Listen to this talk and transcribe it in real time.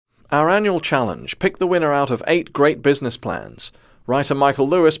Our annual challenge, pick the winner out of 8 great business plans. Writer Michael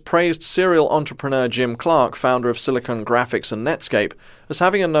Lewis praised serial entrepreneur Jim Clark, founder of Silicon Graphics and Netscape, as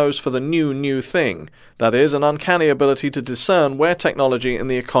having a nose for the new thing, that is, an uncanny ability to discern where technology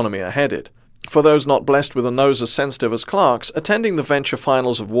and the economy are headed. For those not blessed with a nose as sensitive as Clark's, attending the venture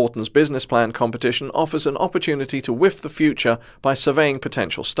finals of Wharton's business plan competition offers an opportunity to whiff the future by surveying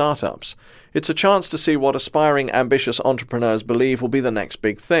potential startups. It's a chance to see what aspiring, ambitious entrepreneurs believe will be the next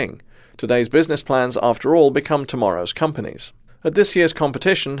big thing. Today's business plans, after all, become tomorrow's companies. At this year's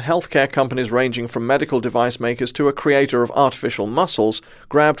competition, healthcare companies ranging from medical device makers to a creator of artificial muscles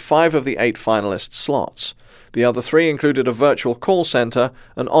grabbed 5 of the 8 finalist slots. The other 3 included a virtual call center,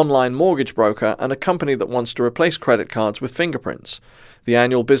 an online mortgage broker, and a company that wants to replace credit cards with fingerprints. The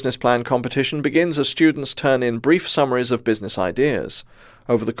annual business plan competition begins as students turn in brief summaries of business ideas.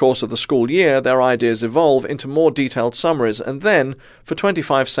 Over the course of the school year, their ideas evolve into more detailed summaries and then, for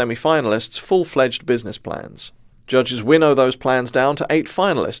 25 semi-finalists, full-fledged business plans. Judges winnow those plans down to 8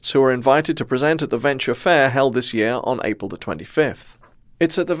 finalists who are invited to present at the Venture Fair held this year on April the 25th.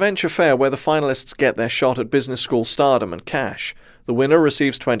 It's at the Venture Fair where the finalists get their shot at business school stardom and cash. The winner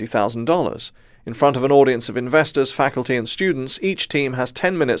receives $20,000. In front of an audience of investors, faculty and students, each team has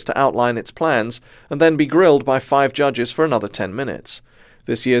 10 minutes to outline its plans and then be grilled by 5 judges for another 10 minutes.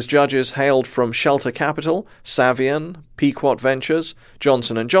 This year's judges hailed from Shelter Capital, Savian, Pequot Ventures,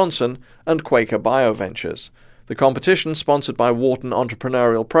 Johnson & Johnson, and Quaker BioVentures. The competition, sponsored by Wharton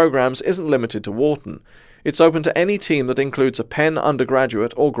Entrepreneurial Programs, isn't limited to Wharton. It's open to any team that includes a Penn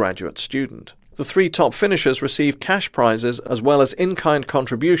undergraduate or graduate student. The 3 top finishers receive cash prizes as well as in-kind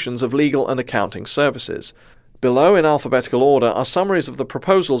contributions of legal and accounting services. Below, in alphabetical order, are summaries of the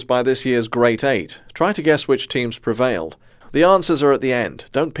proposals by this year's Great 8. Try to guess which teams prevailed. The answers are at the end.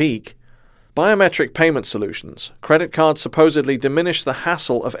 Don't peek. Biometric payment solutions. Credit cards supposedly diminish the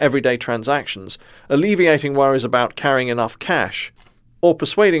hassle of everyday transactions, alleviating worries about carrying enough cash, or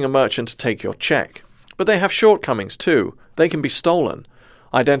persuading a merchant to take your check. But they have shortcomings too. They can be stolen.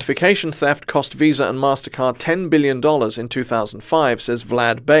 Identification theft cost Visa and MasterCard $10 billion in 2005, says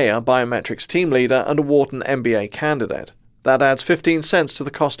Vlad Bayer, biometrics team leader and a Wharton MBA candidate. That adds 15 cents to the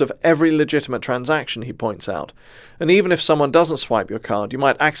cost of every legitimate transaction, he points out. And even if someone doesn't swipe your card, you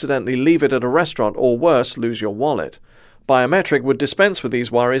might accidentally leave it at a restaurant or worse, lose your wallet. Biometric would dispense with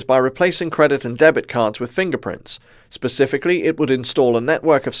these worries by replacing credit and debit cards with fingerprints. Specifically, it would install a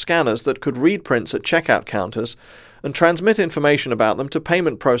network of scanners that could read prints at checkout counters and transmit information about them to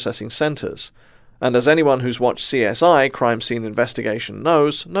payment processing centers. And as anyone who's watched CSI, Crime Scene Investigation,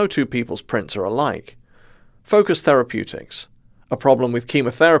 knows, no 2 people's prints are alike. Focus therapeutics. A problem with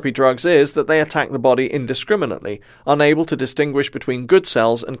chemotherapy drugs is that they attack the body indiscriminately, unable to distinguish between good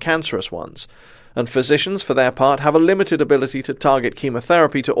cells and cancerous ones. And physicians, for their part, have a limited ability to target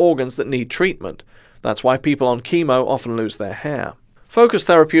chemotherapy to organs that need treatment. That's why people on chemo often lose their hair. Focus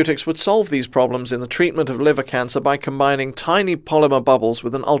therapeutics would solve these problems in the treatment of liver cancer by combining tiny polymer bubbles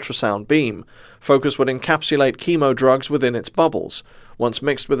with an ultrasound beam. Focus would encapsulate chemo drugs within its bubbles. Once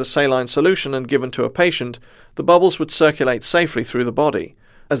mixed with a saline solution and given to a patient, the bubbles would circulate safely through the body.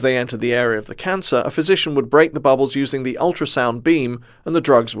 As they entered the area of the cancer, a physician would break the bubbles using the ultrasound beam and the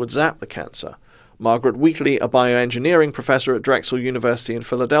drugs would zap the cancer. Margaret Wheatley, a bioengineering professor at Drexel University in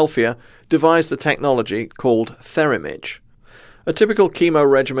Philadelphia, devised the technology called Therimage. A typical chemo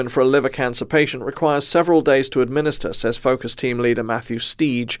regimen for a liver cancer patient requires several days to administer, says Focus team leader Matthew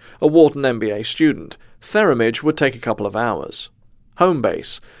Steege, a Wharton MBA student. Therimage would take a couple of hours.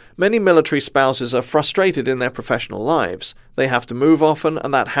 Homebase. Many military spouses are frustrated in their professional lives. They have to move often,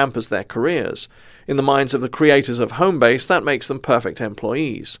 and that hampers their careers. In the minds of the creators of Homebase, that makes them perfect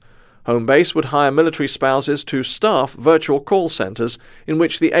employees. Homebase would hire military spouses to staff virtual call centers in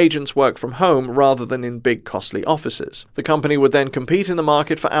which the agents work from home rather than in big costly offices. The company would then compete in the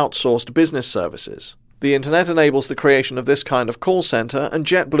market for outsourced business services. The internet enables the creation of this kind of call center, and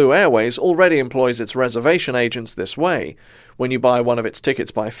JetBlue Airways already employs its reservation agents this way. When you buy one of its tickets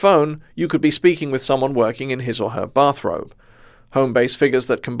by phone, you could be speaking with someone working in his or her bathrobe. Homebase figures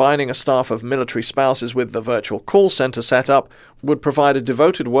that combining a staff of military spouses with the virtual call center setup would provide a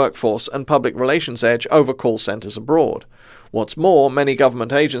devoted workforce and public relations edge over call centers abroad. What's more, many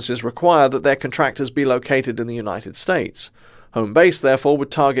government agencies require that their contractors be located in the United States. Homebase, therefore,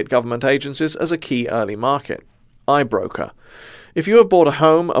 would target government agencies as a key early market. iBroker. If you have bought a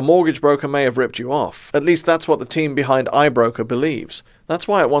home, a mortgage broker may have ripped you off. At least that's what the team behind iBroker believes. That's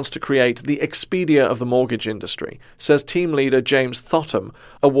why it wants to create the Expedia of the mortgage industry, says team leader James Thotham,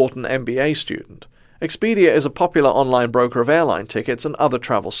 a Wharton MBA student. Expedia is a popular online broker of airline tickets and other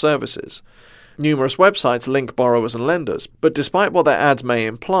travel services. Numerous websites link borrowers and lenders, but despite what their ads may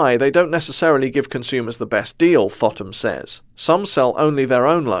imply, they don't necessarily give consumers the best deal, Thotham says. Some sell only their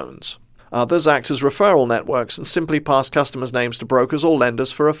own loans. Others act as referral networks and simply pass customers' names to brokers or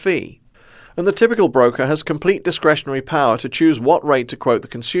lenders for a fee. And the typical broker has complete discretionary power to choose what rate to quote the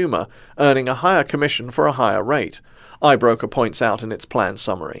consumer, earning a higher commission for a higher rate. iBroker points out in its plan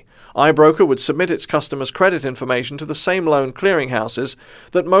summary. iBroker would submit its customers' credit information to the same loan clearinghouses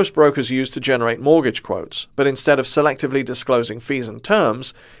that most brokers use to generate mortgage quotes, but instead of selectively disclosing fees and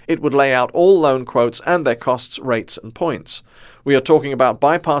terms, it would lay out all loan quotes and their costs, rates, and points. We are talking about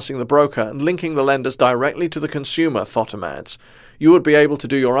bypassing the broker and linking the lenders directly to the consumer, Thotham adds. You would be able to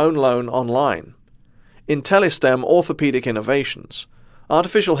do your own loan online. IntelliStem Orthopedic Innovations.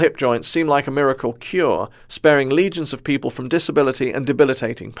 Artificial hip joints seem like a miracle cure, sparing legions of people from disability and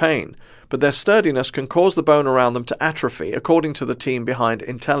debilitating pain, but their sturdiness can cause the bone around them to atrophy, according to the team behind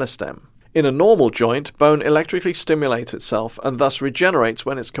IntelliStem. In a normal joint, bone electrically stimulates itself and thus regenerates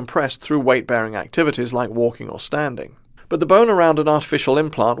when it's compressed through weight-bearing activities like walking or standing. But the bone around an artificial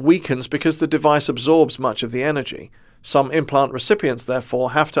implant weakens because the device absorbs much of the energy. Some implant recipients,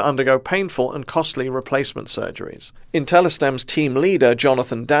 therefore, have to undergo painful and costly replacement surgeries. IntelliStem's team leader,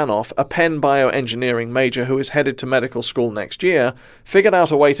 Jonathan Danoff, a Penn bioengineering major who is headed to medical school next year, figured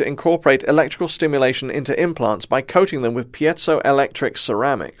out a way to incorporate electrical stimulation into implants by coating them with piezoelectric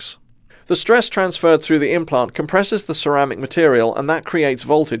ceramics. The stress transferred through the implant compresses the ceramic material, and that creates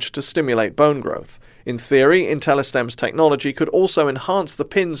voltage to stimulate bone growth. In theory, IntelliStem's technology could also enhance the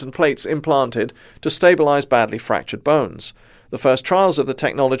pins and plates implanted to stabilize badly fractured bones. The first trials of the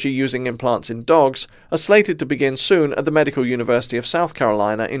technology using implants in dogs are slated to begin soon at the Medical University of South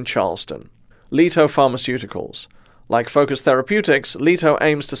Carolina in Charleston. Leto Pharmaceuticals. Like Focus Therapeutics, Leto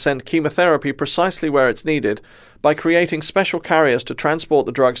aims to send chemotherapy precisely where it's needed by creating special carriers to transport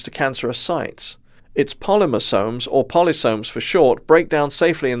the drugs to cancerous sites. Its polymersomes, or polysomes for short, break down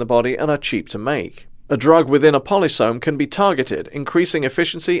safely in the body and are cheap to make. A drug within a polysome can be targeted, increasing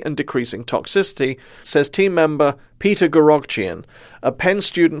efficiency and decreasing toxicity, says team member Peter Gorogchian, a Penn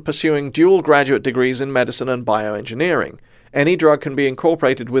student pursuing dual graduate degrees in medicine and bioengineering. Any drug can be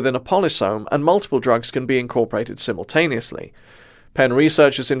incorporated within a polysome, and multiple drugs can be incorporated simultaneously. Penn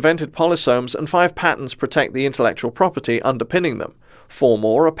researchers invented polysomes, and 5 patents protect the intellectual property underpinning them. 4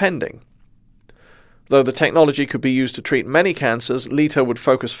 more are pending. Though the technology could be used to treat many cancers, Leto would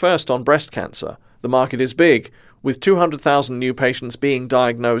focus first on breast cancer. The market is big, with 200,000 new patients being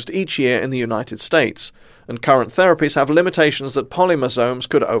diagnosed each year in the United States, and current therapies have limitations that polymersomes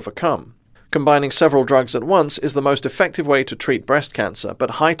could overcome. Combining several drugs at once is the most effective way to treat breast cancer,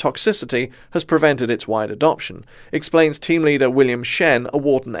 but high toxicity has prevented its wide adoption, explains team leader William Shen, a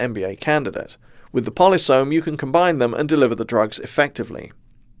Wharton MBA candidate. With the polysome, you can combine them and deliver the drugs effectively.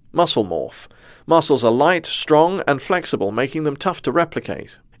 Muscle Morph. Muscles are light, strong, and flexible, making them tough to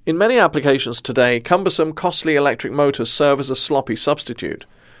replicate. In many applications today, cumbersome, costly electric motors serve as a sloppy substitute.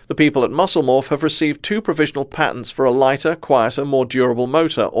 The people at Muscle Morph have received 2 provisional patents for a lighter, quieter, more durable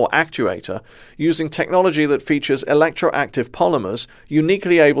motor, or actuator, using technology that features electroactive polymers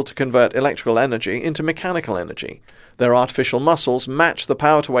uniquely able to convert electrical energy into mechanical energy. Their artificial muscles match the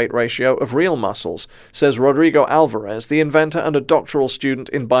power-to-weight ratio of real muscles, says Rodrigo Alvarez, the inventor and a doctoral student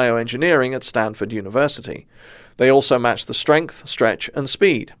in bioengineering at Stanford University. They also match the strength, stretch, and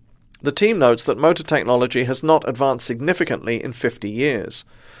speed. The team notes that motor technology has not advanced significantly in 50 years.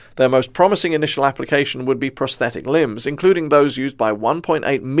 Their most promising initial application would be prosthetic limbs, including those used by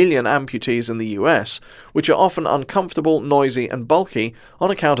 1.8 million amputees in the US, which are often uncomfortable, noisy, and bulky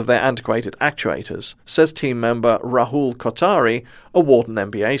on account of their antiquated actuators, says team member Rahul Kotari, a Wharton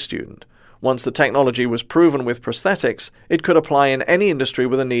MBA student. Once the technology was proven with prosthetics, it could apply in any industry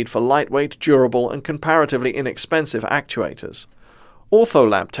with a need for lightweight, durable, and comparatively inexpensive actuators.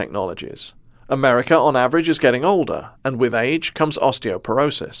 Ortholab Technologies. America, on average, is getting older, and with age comes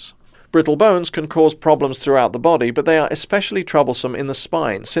osteoporosis. Brittle bones can cause problems throughout the body, but they are especially troublesome in the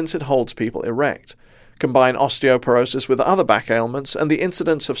spine since it holds people erect. Combine osteoporosis with other back ailments, and the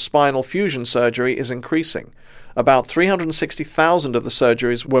incidence of spinal fusion surgery is increasing. About 360,000 of the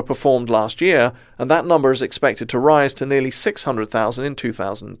surgeries were performed last year, and that number is expected to rise to nearly 600,000 in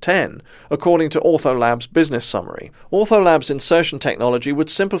 2010, according to Ortholab's business summary. Ortholab's insertion technology would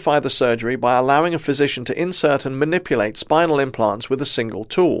simplify the surgery by allowing a physician to insert and manipulate spinal implants with a single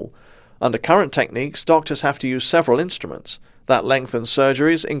tool. Under current techniques, doctors have to use several instruments. That lengthens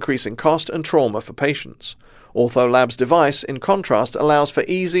surgeries, increasing cost and trauma for patients. Ortholab's device, in contrast, allows for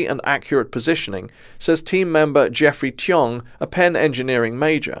easy and accurate positioning, says team member Jeffrey Tiong, a Penn engineering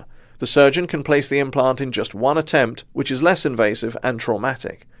major. The surgeon can place the implant in just one attempt, which is less invasive and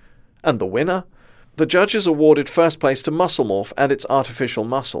traumatic. And the winner? The judges awarded first place to MuscleMorph and its artificial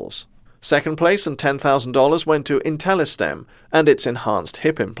muscles. Second place and $10,000 went to IntelliStem and its enhanced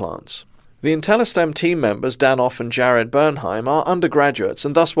hip implants. The IntelliStem team members Danoff and Jared Bernheim are undergraduates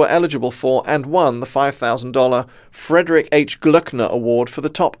and thus were eligible for and won the $5,000 Frederick H. Gluckner Award for the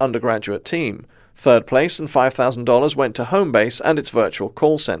top undergraduate team. Third place and $5,000 went to Homebase and its virtual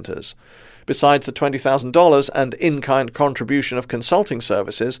call centers. Besides the $20,000 and in-kind contribution of consulting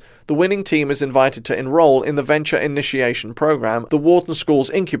services, the winning team is invited to enroll in the Venture Initiation Program, the Wharton School's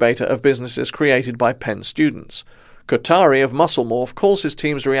incubator of businesses created by Penn students. Kotari of MuscleMorph calls his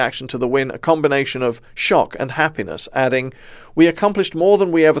team's reaction to the win a combination of shock and happiness, adding, "We accomplished more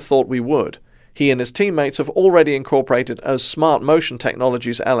than we ever thought we would. He and his teammates have already incorporated as Smart Motion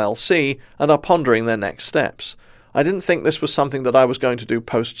Technologies LLC and are pondering their next steps. I didn't think this was something that I was going to do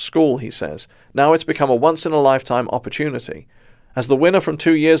post-school," he says. "Now it's become a once-in-a-lifetime opportunity. As the winner from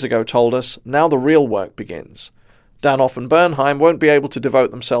 2 years ago told us, now the real work begins." Danoff and Bernheim won't be able to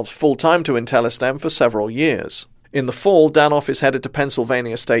devote themselves full-time to IntelliStem for several years. In the fall, Danoff is headed to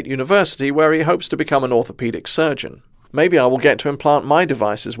Pennsylvania State University, where he hopes to become an orthopedic surgeon. "Maybe I will get to implant my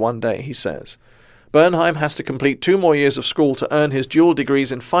devices one day," he says. Bernheim has to complete 2 more years of school to earn his dual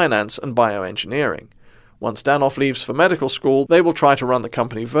degrees in finance and bioengineering. Once Danoff leaves for medical school, they will try to run the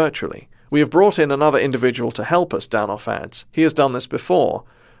company virtually. "We have brought in another individual to help us," Danoff adds. "He has done this before.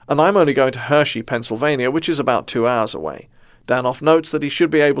 And I'm only going to Hershey, Pennsylvania, which is about 2 hours away." Danoff notes that he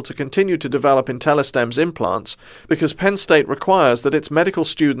should be able to continue to develop IntelliStem's implants because Penn State requires that its medical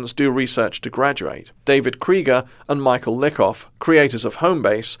students do research to graduate. David Krieger and Michael Lickoff, creators of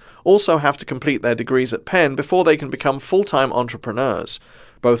Homebase, also have to complete their degrees at Penn before they can become full-time entrepreneurs.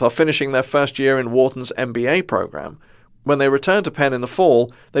 Both are finishing their first year in Wharton's MBA program. When they return to Penn in the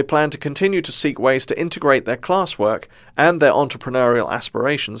fall, they plan to continue to seek ways to integrate their classwork and their entrepreneurial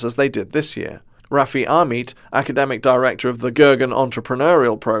aspirations as they did this year. Rafi Amit, academic director of the Gergen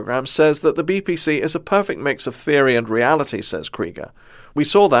Entrepreneurial Program, says that the BPC is a perfect mix of theory and reality, says Krieger. "We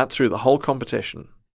saw that through the whole competition."